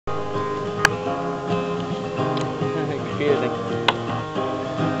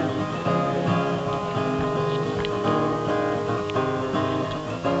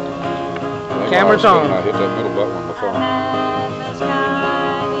Camera's on. I hit that middle button on the phone.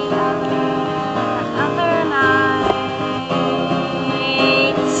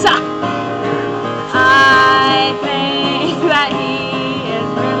 I think that he is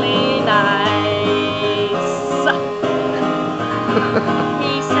really nice.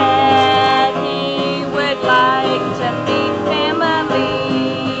 He said he would like to meet family.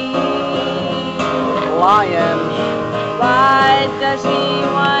 Lion. Why does he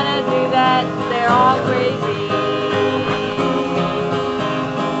want to do that? They're all crazy.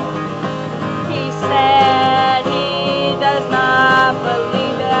 He said he does not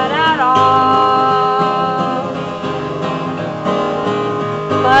believe that at all.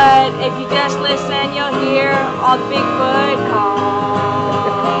 But if you just listen, you'll hear all the Bigfoot calls.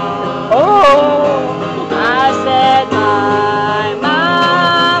 Oh! I said my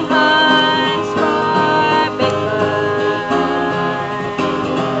mom hunts for Bigfoot,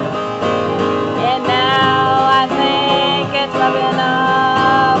 and now I think it's rubbing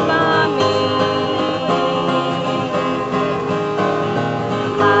up on me.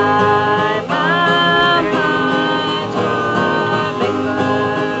 My mom hunts for Bigfoot.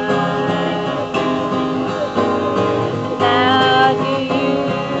 Now do you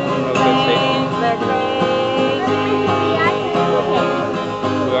think they're crazy? We are out in the wilderness.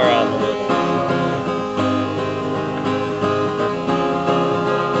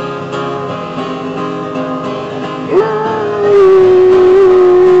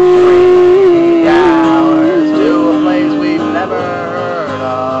 Hours to a place we've never heard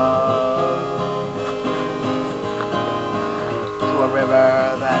of, to a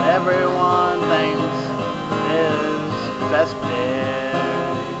river that everyone thinks is festive.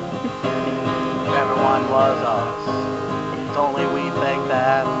 If everyone was us, it's only we think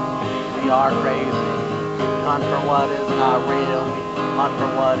that we are crazy. Hunt for what is not real, we hunt for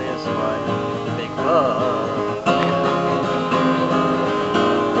what is foot. Bigfoot.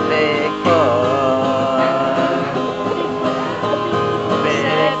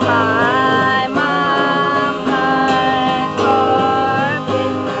 Said my mom hunts for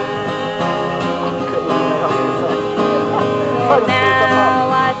Bigfoot. Now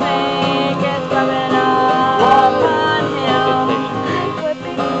I think it's rubbing off on him.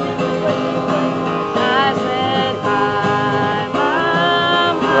 I said my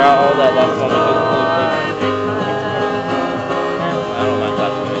mom Throughout all that was on the hunts Bigfoot. for I don't mind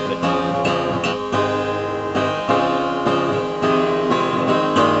touching it.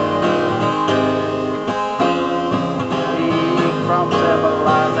 From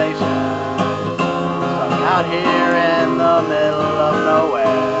civilization, stuck out here in the middle of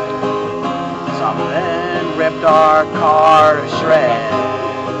nowhere. Something ripped our car to shreds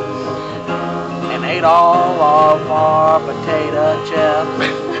and ate all of our potato chips.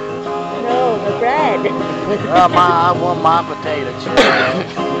 No, the bread. I want my potato chips.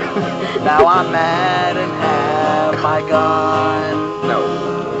 Now I'm mad and have my gun. No.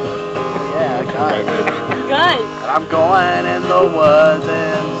 Yeah, gun. gun. And I'm going in the woods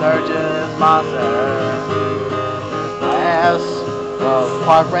in search of myself. I asked the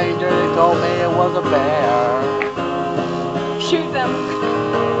park ranger, they told me it was a bear. Shoot them.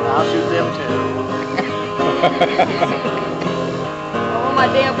 I'll shoot them too. I want my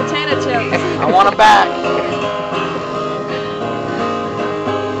damn potato chips. I want them back.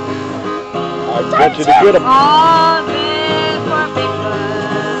 I bet you to get them. All this for Bigfoot.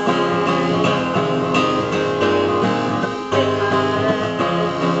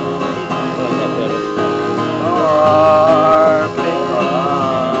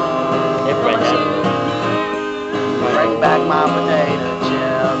 Bring back my potato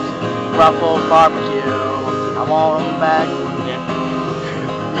chips, Ruffles barbecue. I want them back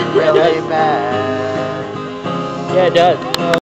really bad. Yeah, it does.